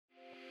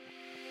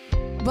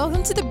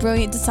Welcome to the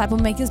Brilliant Disciple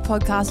Makers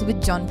podcast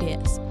with John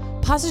Pierce.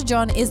 Pastor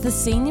John is the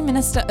Senior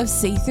Minister of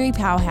C3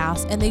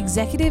 Powerhouse and the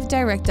Executive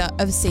Director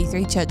of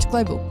C3 Church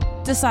Global.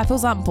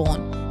 Disciples aren't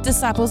born,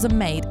 disciples are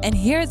made, and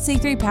here at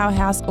C3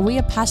 Powerhouse, we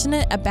are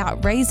passionate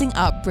about raising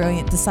up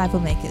brilliant disciple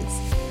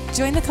makers.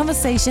 Join the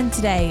conversation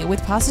today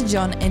with Pastor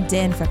John and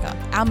Dan Fricker,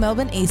 our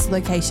Melbourne East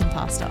location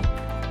pastor.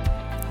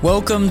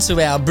 Welcome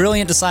to our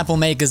Brilliant Disciple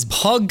Makers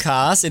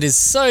podcast. It is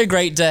so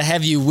great to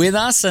have you with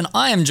us, and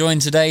I am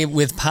joined today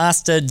with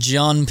Pastor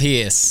John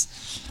Pierce.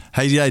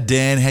 Hey,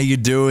 Dan, how you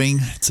doing?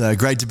 It's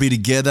great to be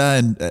together,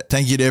 and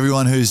thank you to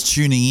everyone who's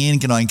tuning in.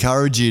 Can I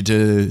encourage you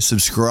to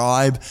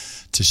subscribe,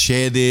 to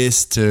share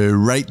this, to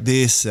rate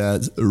this?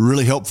 It's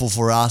really helpful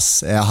for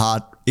us. Our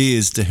heart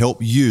is to help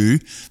you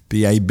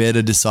be a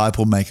better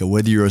disciple maker,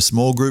 whether you're a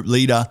small group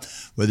leader,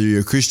 whether you're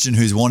a Christian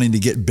who's wanting to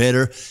get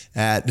better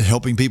at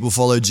helping people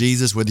follow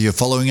Jesus, whether you're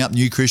following up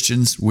new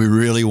Christians. We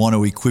really want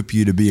to equip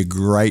you to be a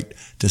great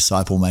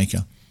disciple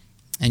maker.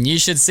 And you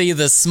should see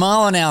the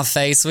smile on our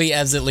face. We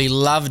absolutely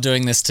love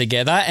doing this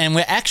together. And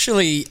we're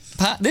actually,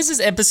 this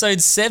is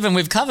episode 7.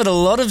 We've covered a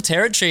lot of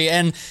territory.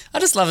 And I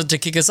just love it to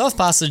kick us off,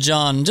 Pastor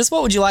John. Just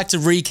what would you like to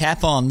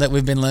recap on that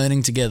we've been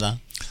learning together?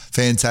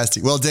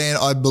 Fantastic. Well, Dan,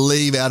 I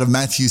believe out of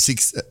Matthew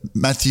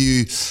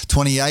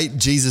 28,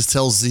 Jesus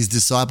tells his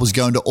disciples,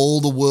 go into all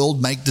the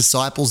world, make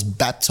disciples,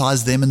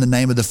 baptize them in the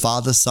name of the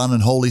Father, Son,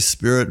 and Holy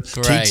Spirit,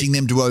 teaching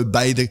them to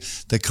obey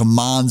the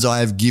commands I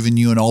have given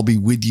you, and I'll be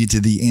with you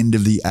to the end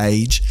of the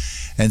age.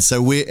 And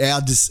so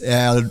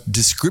our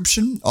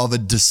description of a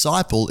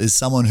disciple is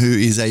someone who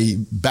is a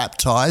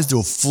baptized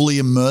or fully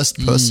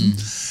immersed person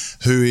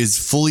who is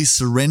fully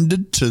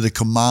surrendered to the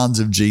commands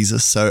of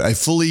Jesus. So a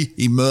fully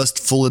immersed,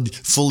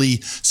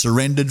 fully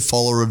surrendered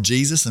follower of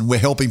Jesus. And we're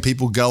helping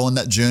people go on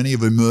that journey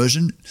of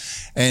immersion.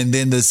 And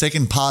then the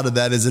second part of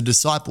that is a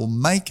disciple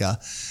maker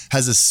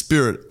has a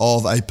spirit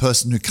of a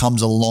person who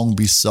comes along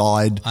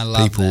beside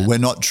people. That. We're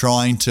not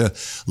trying to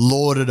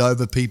lord it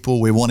over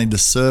people. We're wanting to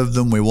serve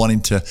them. We're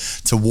wanting to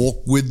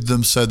walk with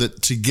them so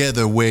that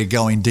together we're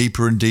going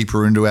deeper and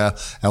deeper into our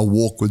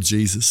walk with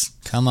Jesus.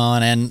 Come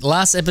on. And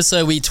last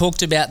episode, we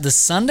talked about the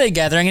Sunday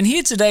gathering. And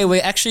here today,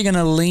 we're actually going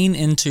to lean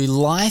into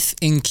life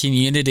in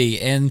community.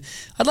 And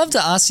I'd love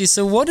to ask you,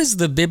 so what is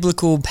the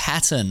biblical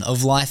pattern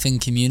of life in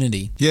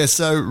community? Yeah,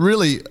 so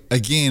really,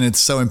 again, it's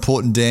so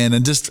important, Dan,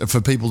 and just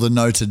for people to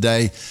know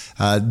today,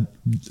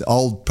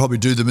 I'll probably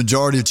do the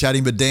majority of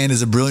chatting, but Dan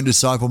is a brilliant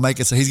disciple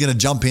maker, so he's going to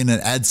jump in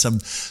and add some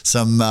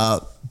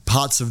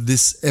parts of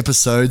this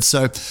episode.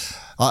 So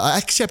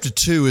Acts chapter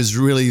 2 is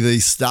really the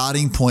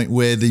starting point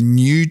where the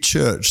new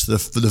church, the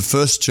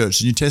first church,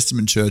 the New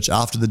Testament church,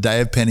 after the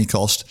day of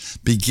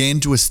Pentecost,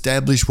 began to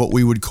establish what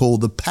we would call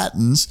the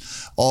patterns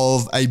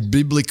of a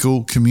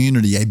biblical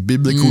community, a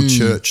biblical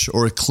church,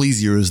 or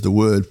ecclesia is the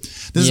word.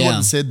 This is what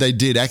it said they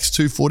did. Acts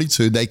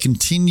 2:42, they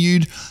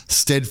continued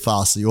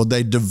steadfastly, or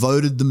they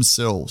devoted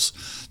themselves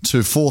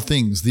to 4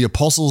 things: the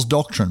apostles'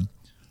 doctrine,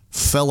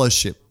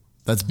 fellowship,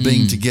 that's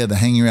being together,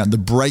 hanging around, the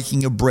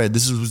breaking of bread.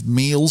 This was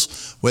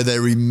meals where they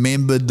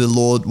remembered the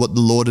Lord, what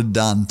the Lord had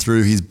done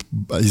through his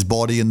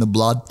body and the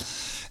blood,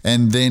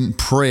 and then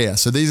prayer.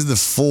 So these are the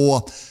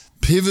 4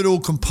 pivotal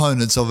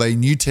components of a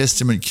New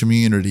Testament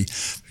community.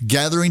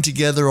 Gathering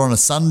together on a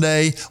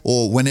Sunday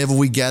or whenever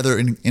we gather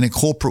in a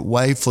corporate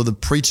way for the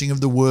preaching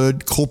of the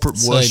word, corporate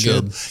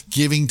worship,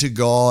 giving to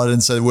God.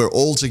 And so we're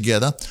all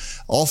together,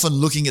 often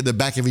looking at the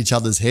back of each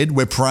other's head.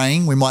 We're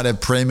praying. We might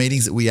have prayer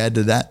meetings that we add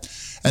to that.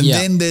 And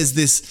then there's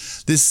this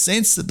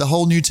sense that the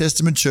whole New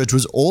Testament church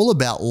was all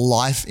about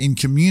life in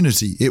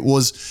community. It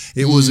was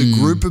a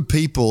group of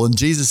people, and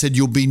Jesus said,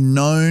 "You'll be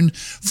known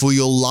for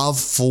your love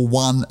for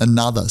one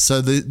another."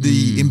 So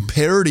the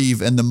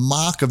imperative and the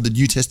mark of the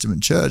New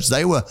Testament church,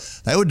 they were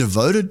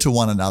devoted to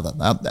one another.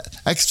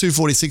 Acts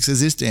 2:46 says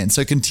this, Dan.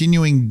 So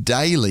continuing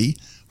daily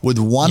with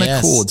one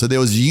accord. So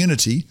there was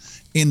unity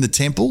in the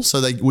temple.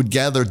 So they would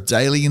gather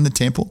daily in the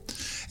temple,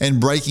 and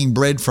breaking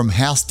bread from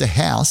house to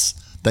house.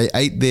 They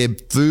ate their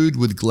food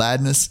with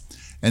gladness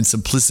and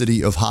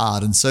simplicity of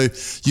heart. And so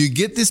you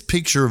get this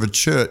picture of a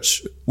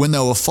church when they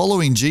were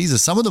following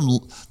Jesus. Some of them,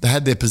 they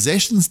had their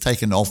possessions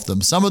taken off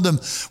them. Some of them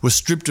were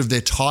stripped of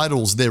their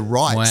titles, their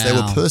rights. They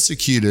were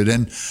persecuted,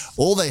 and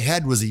all they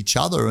had was each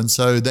other. And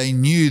so they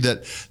knew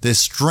that their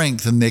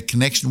strength and their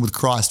connection with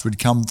Christ would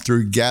come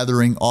through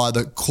gathering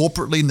either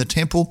corporately in the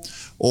temple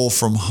or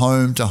from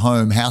home to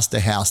home, house to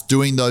house,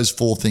 doing those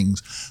 4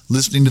 things: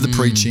 listening to the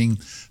preaching,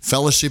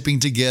 fellowshipping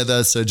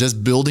together, so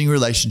just building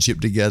relationship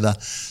together,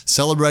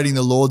 celebrating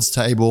the Lord's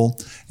table,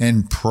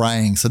 and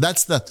praying. So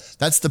that's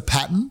the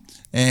pattern.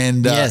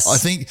 And I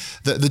think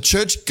the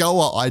church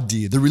goer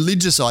idea, the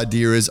religious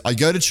idea is I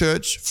go to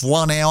church for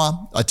 1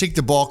 hour, I tick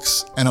the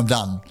box, and I'm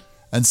done.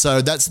 And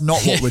so that's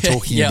not what we're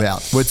talking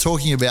about. We're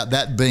talking about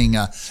that being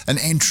an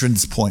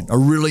entrance point, a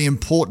really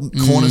important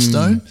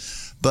cornerstone,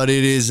 but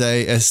it is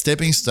a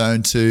stepping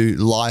stone to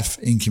life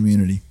in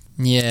community.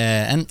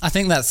 Yeah, and I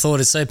think that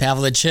thought is so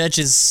powerful. The church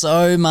is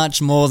so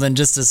much more than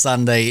just a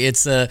Sunday.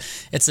 It's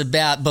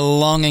about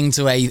belonging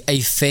to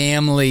a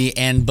family,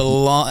 and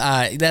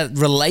that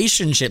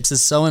relationships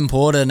is so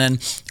important.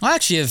 And I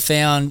actually have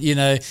found,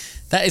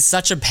 that is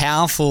such a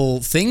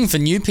powerful thing for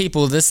new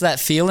people. That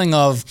feeling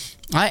of,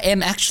 I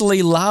am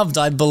actually loved.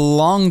 I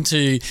belong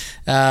to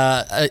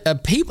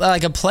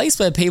a place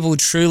where people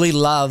truly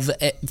love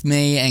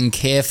me and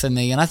care for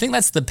me. And I think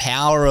that's the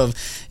power of,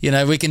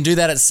 we can do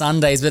that at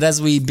Sundays, but as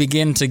we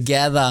begin to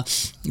gather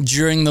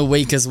during the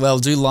week as well,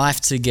 do life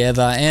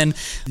together. And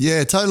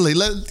yeah, totally.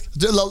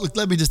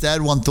 Let me just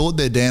add one thought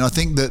there, Dan. I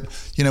think that,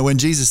 when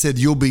Jesus said,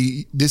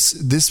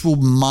 this will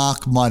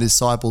mark my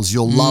disciples,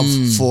 your love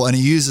for, and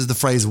he uses the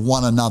phrase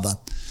one another.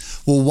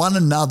 Well, one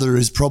another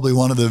is probably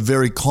one of the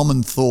very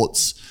common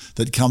thoughts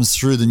that comes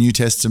through the New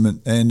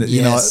Testament. And,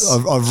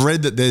 I've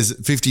read that there's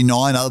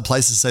 59, other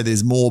places say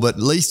there's more, but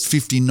at least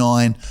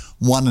 59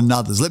 one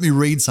another's. Let me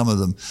read some of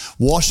them.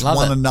 Wash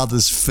one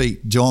another's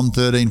feet, John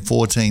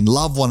 13:14.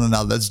 Love one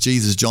another, that's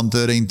Jesus, John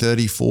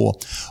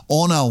 13:34.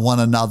 Honor one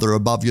another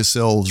above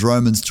yourselves,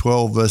 Romans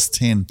 12, verse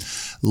 10.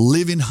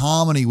 Live in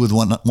harmony with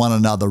one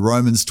another,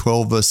 Romans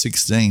 12, verse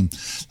 16.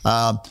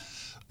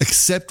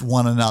 Accept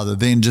one another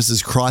then, just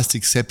as Christ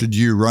accepted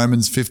you,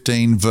 Romans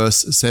 15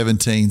 verse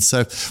 17.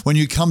 So when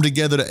you come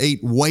together to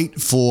eat,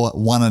 wait for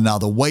one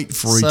another, wait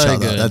for each other.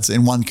 Good. That's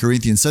in 1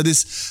 Corinthians. So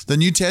the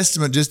New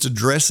Testament just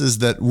addresses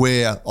that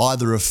we're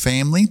either a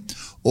family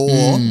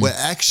or we're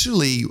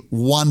actually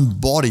one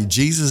body.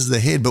 Jesus is the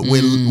head, but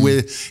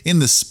we're in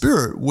the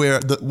spirit where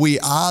we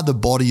are the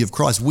body of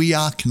Christ. We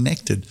are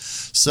connected.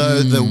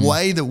 So the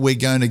way that we're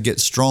going to get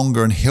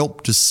stronger and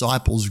help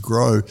disciples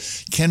grow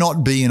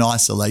cannot be in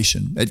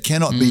isolation. It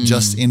cannot be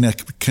just in a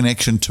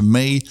connection to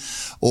me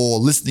or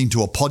listening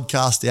to a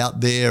podcast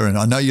out there. And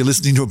I know you're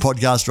listening to a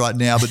podcast right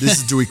now, but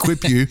this is to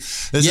equip you.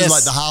 This is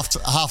like the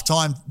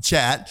halftime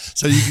chat,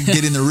 so you can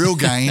get in the real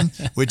game,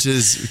 which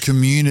is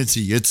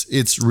community.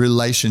 It's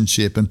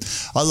relationship. And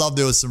I love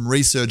there was some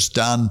research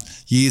done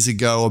years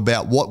ago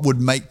about what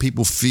would make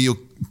people feel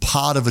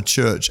part of a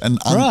church and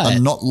are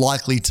not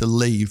likely to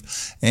leave.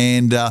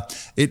 And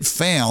it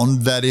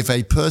found that if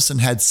a person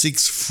had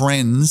 6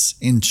 friends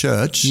in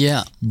church,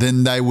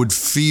 then they would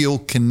feel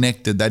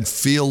connected. They'd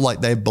feel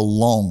like they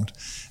belonged.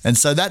 And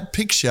so that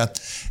picture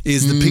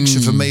is the picture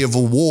for me of a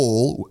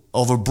wall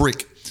of a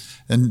brick.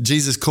 And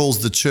Jesus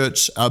calls the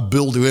church a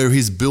builder, where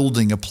he's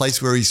building a place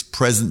where his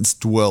presence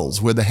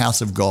dwells, where the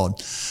house of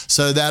God.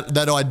 So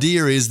that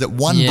idea is that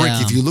one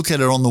brick, if you look at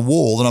it on the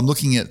wall, and I'm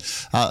looking at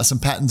some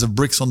patterns of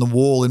bricks on the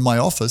wall in my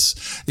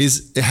office,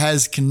 it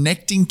has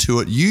connecting to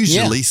it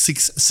usually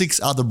six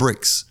other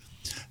bricks.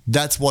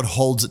 That's what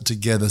holds it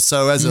together.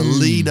 So as a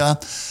leader,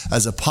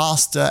 as a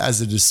pastor,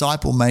 as a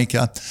disciple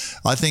maker,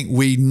 I think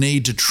we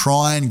need to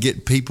try and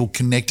get people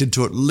connected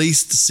to at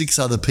least 6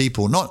 other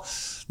people.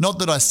 Not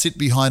that I sit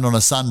behind on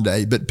a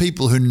Sunday, but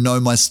people who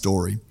know my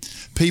story,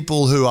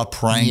 people who are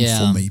praying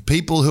for me,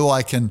 people who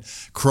I can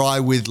cry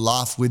with,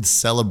 laugh with,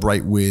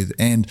 celebrate with.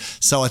 And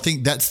so I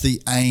think that's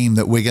the aim,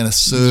 that we're going to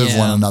serve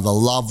one another,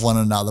 love one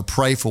another,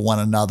 pray for one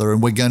another.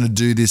 And we're going to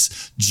do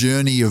this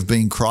journey of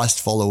being Christ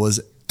followers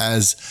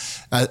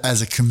as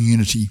a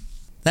community.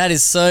 That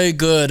is so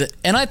good.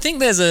 And I think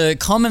there's a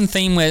common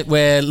theme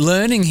we're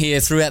learning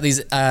here throughout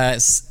these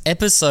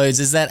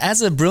episodes, is that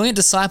as a brilliant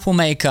disciple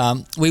maker,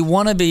 we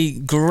want to be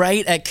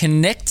great at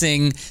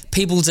connecting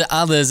people to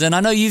others. And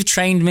I know you've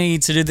trained me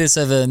to do this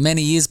over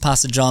many years,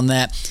 Pastor John,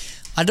 that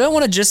I don't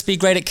want to just be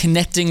great at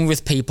connecting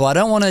with people. I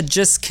don't want to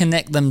just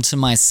connect them to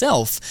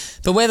myself.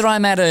 But whether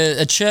I'm at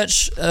a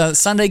church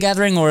Sunday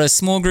gathering or a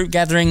small group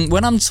gathering,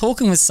 when I'm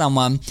talking with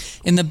someone,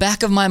 in the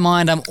back of my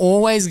mind, I'm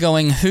always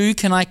going, who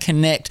can I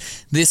connect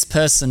this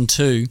person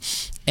to?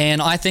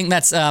 And I think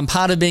that's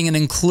part of being an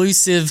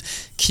inclusive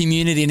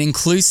community, an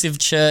inclusive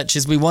church,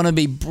 is we want to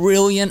be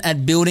brilliant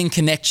at building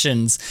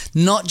connections,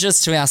 not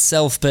just to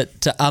ourselves, but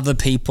to other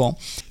people.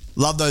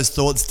 Love those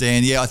thoughts,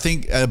 Dan. Yeah, I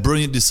think a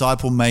brilliant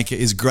disciple maker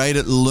is great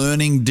at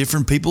learning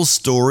different people's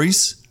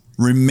stories,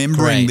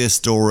 remembering their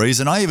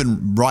stories. And I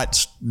even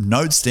write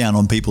notes down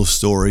on people's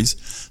stories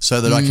so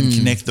that I can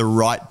connect the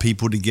right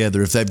people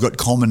together. If they've got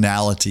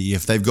commonality,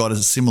 if they've got a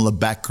similar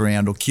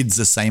background, or kids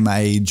the same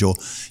age, or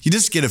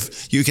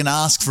you can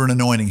ask for an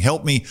anointing.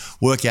 Help me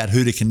work out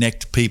who to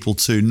connect people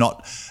to,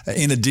 not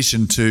in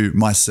addition to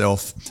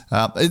myself.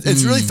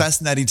 It's really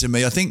fascinating to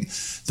me. I think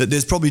that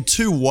there's probably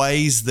 2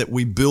 ways that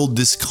we build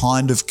this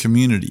kind of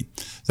community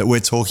that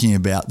we're talking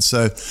about.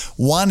 So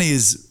one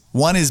is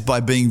by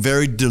being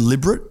very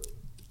deliberate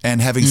and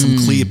having some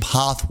clear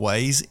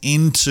pathways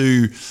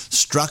into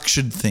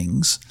structured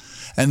things.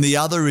 And the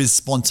other is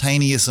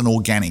spontaneous and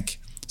organic.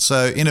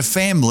 So in a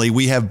family,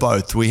 we have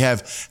both. We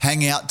have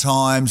hangout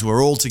times,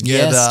 we're all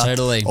together. Yes,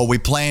 totally. Or we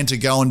plan to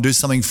go and do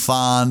something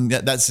fun.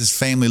 That's his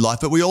family life.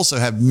 But we also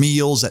have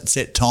meals at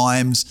set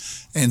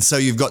times. And so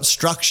you've got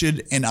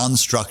structured and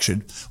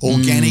unstructured,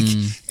 organic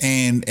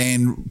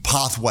and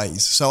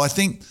pathways. So I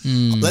think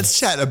let's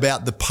chat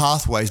about the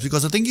pathways,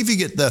 because I think if you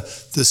get the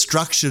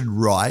structured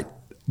right,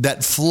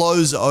 that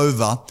flows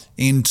over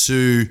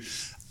into,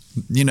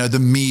 the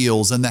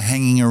meals and the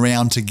hanging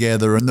around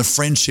together and the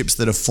friendships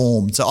that are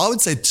formed. So I would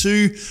say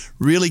 2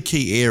 really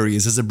key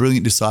areas as a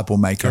brilliant disciple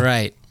maker.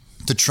 Right.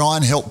 To try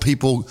and help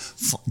people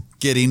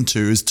get into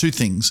is 2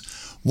 things.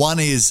 One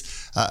is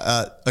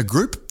a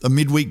group, a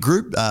midweek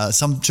group.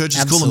 Some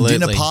churches call them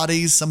dinner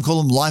parties. Some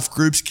call them life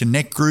groups,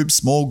 connect groups,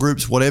 small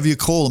groups, whatever you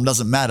call them,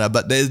 doesn't matter.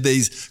 But there's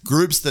these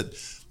groups that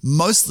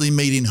mostly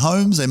meet in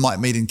homes. They might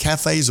meet in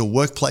cafes or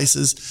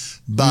workplaces.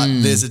 But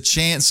there's a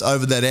chance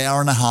over that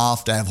hour and a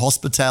half to have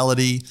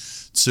hospitality,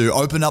 to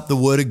open up the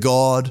Word of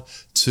God,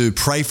 to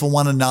pray for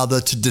one another,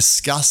 to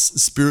discuss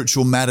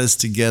spiritual matters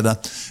together.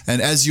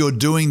 And as you're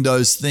doing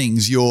those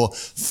things, you're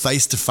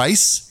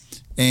face-to-face.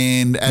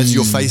 And as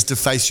you're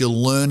face-to-face, you're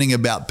learning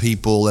about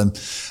people. And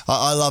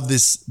I love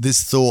this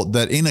thought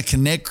that in a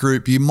connect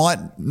group,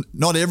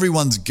 not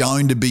everyone's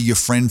going to be your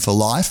friend for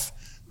life,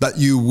 but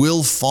you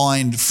will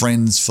find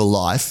friends for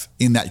life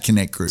in that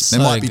connect group. There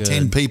might be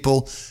 10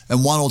 people,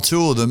 and 1 or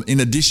 2 of them, in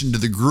addition to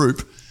the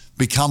group,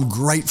 become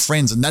great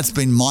friends. And that's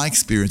been my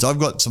experience. I've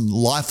got some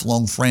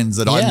lifelong friends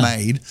that I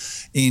made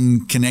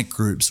in connect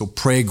groups or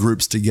prayer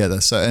groups together.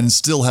 And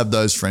still have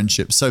those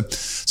friendships.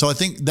 So I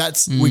think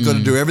we've got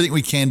to do everything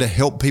we can to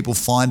help people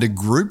find a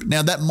group.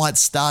 Now that might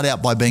start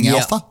out by being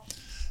alpha,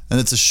 and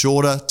it's a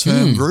shorter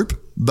term group,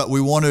 but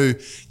we want to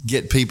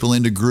get people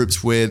into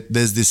groups where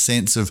there's this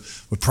sense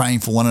of we're praying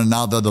for one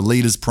another, the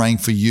leader's praying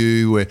for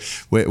you,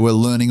 we're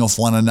learning off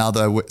one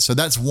another. So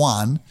that's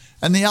one.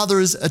 And the other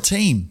is a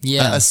team,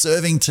 a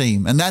serving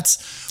team. And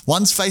that's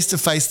one's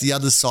face-to-face, the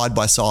other's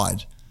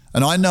side-by-side.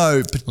 And I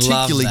know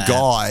particularly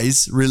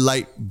guys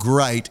relate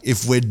great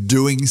if we're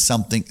doing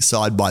something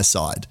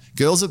side-by-side.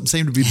 Girls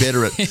seem to be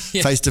better at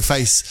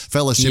face-to-face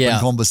fellowship and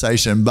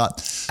conversation. But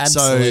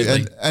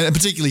absolutely. And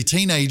particularly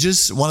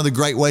teenagers, one of the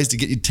great ways to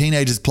get your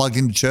teenagers plugged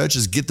into church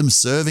is get them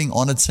serving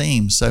on a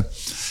team. So,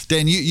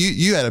 Dan,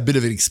 you had a bit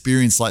of an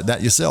experience like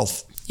that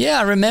yourself. Yeah,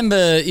 I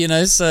remember,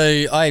 so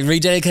I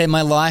rededicated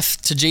my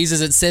life to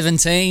Jesus at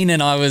 17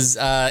 and I was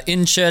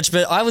in church,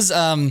 but I was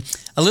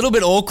a little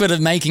bit awkward at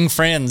making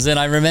friends. And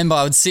I remember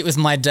I would sit with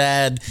my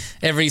dad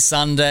every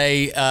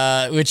Sunday,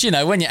 which,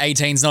 when you're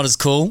 18 is not as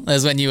cool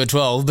as when you were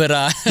 12. But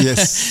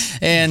yes.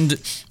 And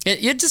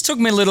it just took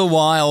me a little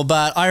while.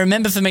 But I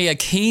remember for me a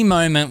key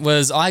moment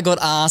was I got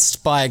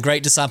asked by a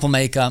great disciple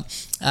maker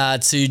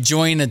to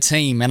join a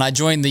team, and I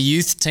joined the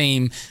youth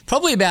team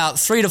probably about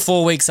 3 to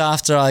 4 weeks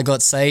after I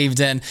got saved.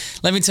 And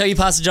let me tell you,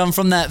 Pastor John,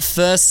 from that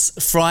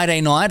first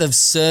Friday night of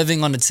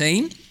serving on a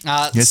team,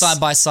 side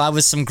by side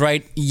with some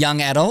great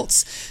young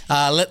adults,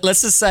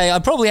 let's just say I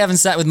probably haven't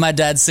sat with my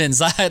dad since.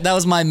 That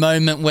was my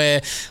moment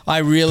where I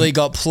really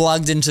got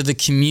plugged into the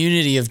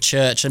community of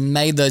church and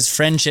made those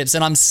friendships,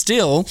 and I'm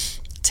still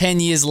 10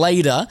 years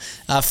later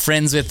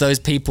friends with those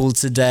people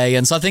today.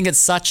 And so I think it's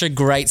such a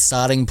great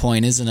starting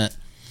point, isn't it?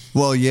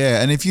 Well,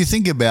 yeah. And if you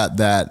think about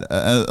that,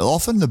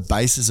 often the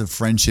basis of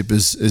friendship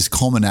is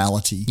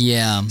commonality.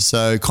 Yeah.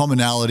 So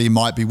commonality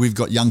might be we've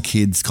got young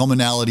kids.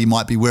 Commonality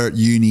might be we're at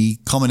uni.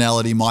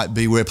 Commonality might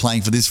be we're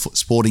playing for this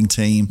sporting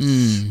team.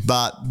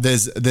 But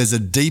there's a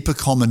deeper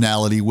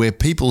commonality where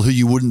people who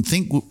you wouldn't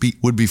think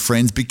would be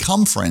friends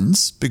become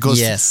friends because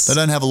they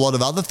don't have a lot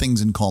of other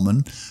things in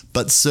common,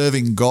 but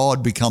serving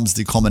God becomes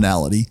the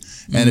commonality,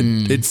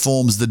 and it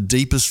forms the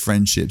deepest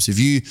friendships. If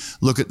you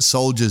look at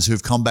soldiers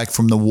who've come back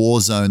from the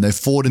war zone, they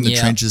fought in the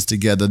trenches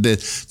together.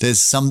 There's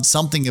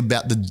something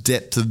about the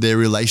depth of their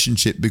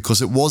relationship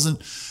because it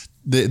wasn't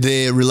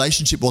their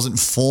relationship wasn't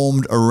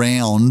formed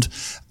around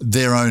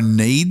their own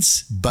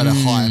needs, but a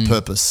higher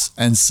purpose.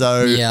 And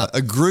so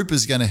a group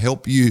is going to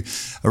help you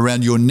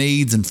around your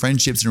needs and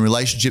friendships and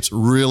relationships.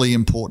 Really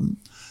important.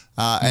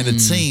 And a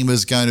team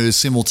is going to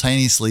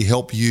simultaneously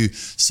help you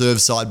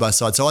serve side by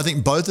side. So I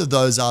think both of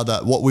those are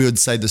what we would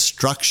say the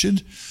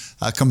structured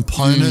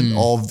component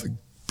of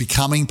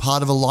becoming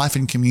part of a life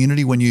and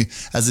community. When you,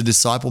 as a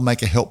disciple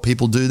maker, help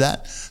people do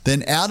that,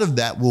 then out of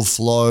that will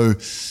flow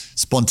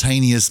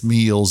spontaneous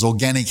meals,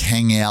 organic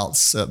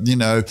hangouts,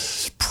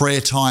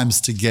 prayer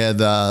times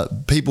together,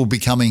 people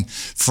becoming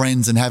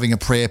friends and having a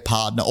prayer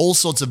partner, all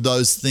sorts of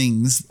those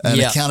things,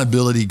 and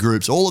accountability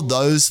groups, all of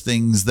those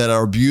things that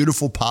are a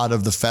beautiful part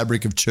of the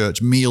fabric of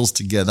church, meals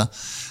together.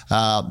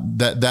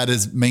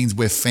 That means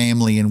we're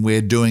family and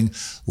we're doing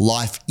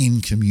life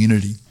in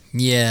community.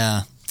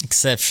 Yeah.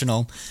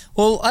 Exceptional.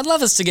 Well, I'd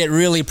love us to get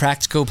really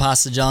practical,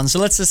 Pastor John. So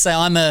let's just say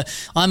I'm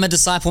a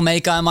disciple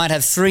maker. I might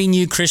have 3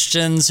 new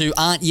Christians who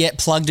aren't yet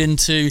plugged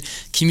into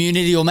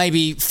community, or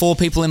maybe 4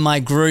 people in my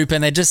group,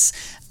 and they just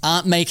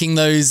aren't making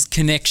those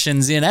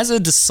connections in. As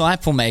a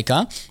disciple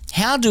maker,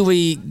 how do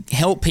we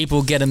help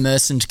people get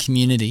immersed into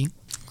community?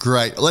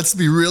 Great. Let's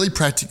be really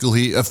practical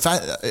here.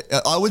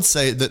 I would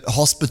say that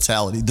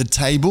hospitality, the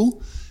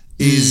table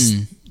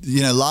is...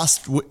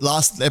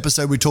 last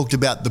episode we talked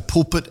about the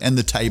pulpit and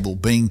the table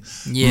being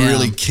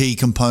really key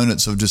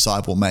components of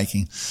disciple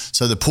making.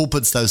 So the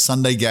pulpit's those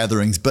Sunday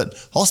gatherings, but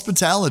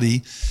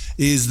hospitality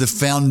is the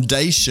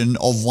foundation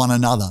of one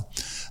another.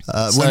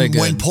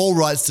 When Paul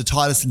writes to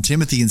Titus and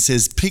Timothy and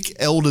says,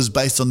 pick elders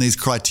based on these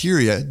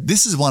criteria,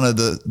 this is one of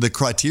the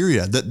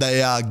criteria that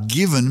they are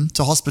given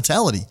to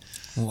hospitality.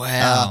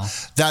 Wow.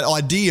 That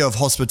idea of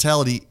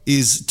hospitality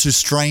is to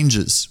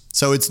strangers.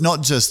 So it's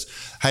not just,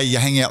 hey, you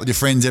hang out with your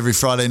friends every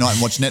Friday night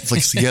and watch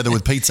Netflix together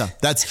with pizza.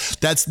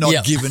 That's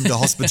not given to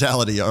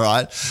hospitality, all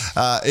right?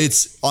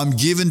 I'm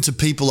given to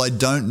people I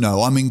don't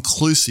know. I'm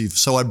inclusive,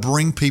 so I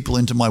bring people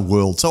into my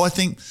world. So I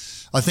think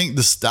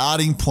the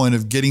starting point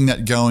of getting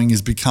that going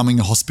is becoming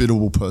a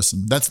hospitable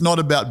person. That's not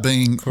about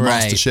being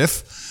master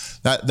chef.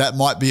 That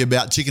might be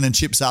about chicken and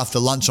chips after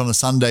lunch on a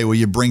Sunday where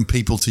you bring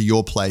people to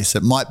your place.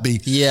 It might be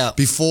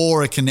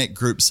before a Connect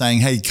group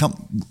saying, hey,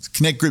 come.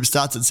 Connect group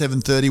starts at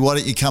 7:30. Why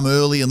don't you come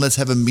early and let's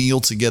have a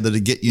meal together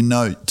to get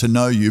to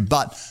know you.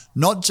 But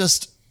not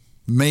just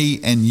me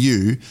and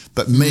you,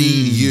 but me,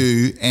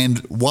 you, and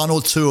one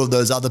or two of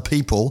those other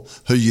people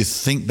who you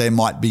think they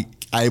might be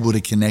able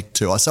to connect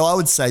to. So I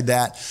would say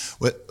that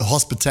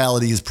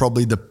hospitality is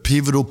probably the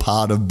pivotal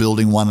part of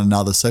building one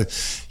another. So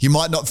you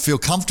might not feel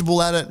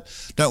comfortable at it.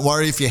 Don't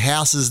worry if your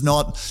house is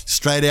not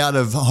straight out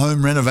of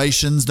home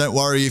renovations. Don't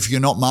worry if you're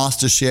not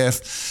master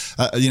chef.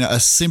 A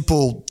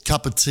simple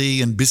cup of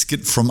tea and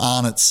biscuit from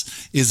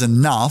Arnott's is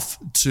enough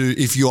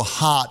if your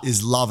heart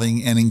is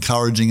loving and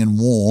encouraging and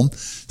warm,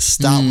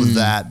 start with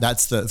that.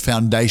 That's the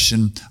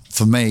foundation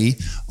for me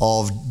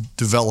of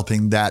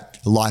developing that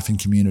life and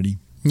community.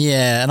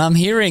 Yeah, and I'm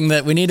hearing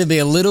that we need to be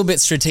a little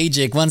bit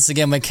strategic. Once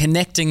again, we're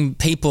connecting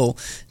people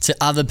to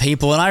other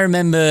people. And I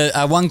remember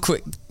one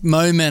quick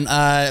moment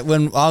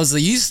when I was the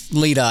youth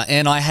leader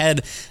and I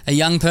had a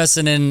young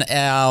person in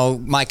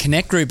my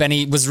Connect group and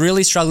he was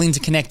really struggling to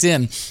connect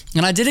in.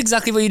 And I did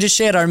exactly what you just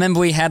shared. I remember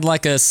we had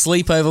like a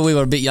sleepover. We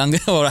were a bit younger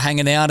or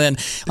hanging out and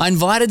I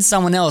invited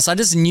someone else. I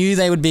just knew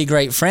they would be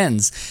great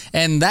friends.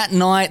 And that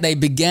night they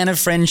began a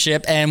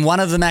friendship and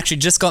one of them actually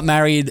just got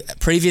married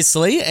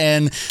previously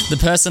and the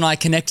person I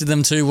connected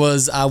them to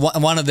was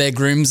one of their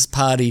groom's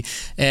party.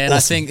 And awesome. I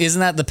think,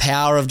 isn't that the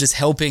power of just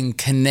helping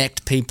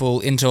connect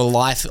people into a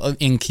life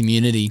in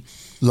community?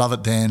 Love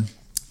it, Dan.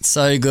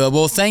 So good.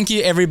 Well, thank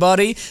you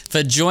everybody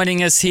for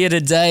joining us here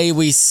today.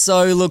 We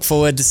so look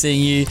forward to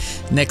seeing you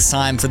next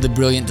time for the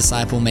Brilliant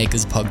Disciple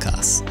Makers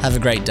podcast. Have a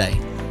great day.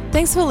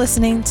 Thanks for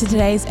listening to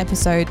today's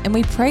episode, and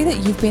we pray that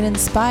you've been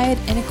inspired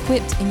and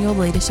equipped in your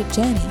leadership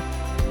journey.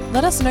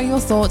 Let us know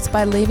your thoughts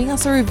by leaving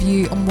us a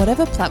review on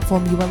whatever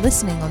platform you are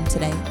listening on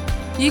today.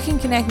 You can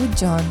connect with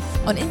John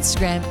on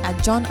Instagram at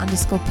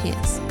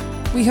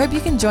John_Pierce. We hope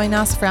you can join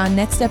us for our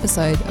next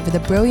episode of the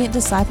Brilliant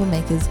Disciple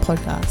Makers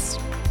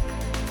podcast.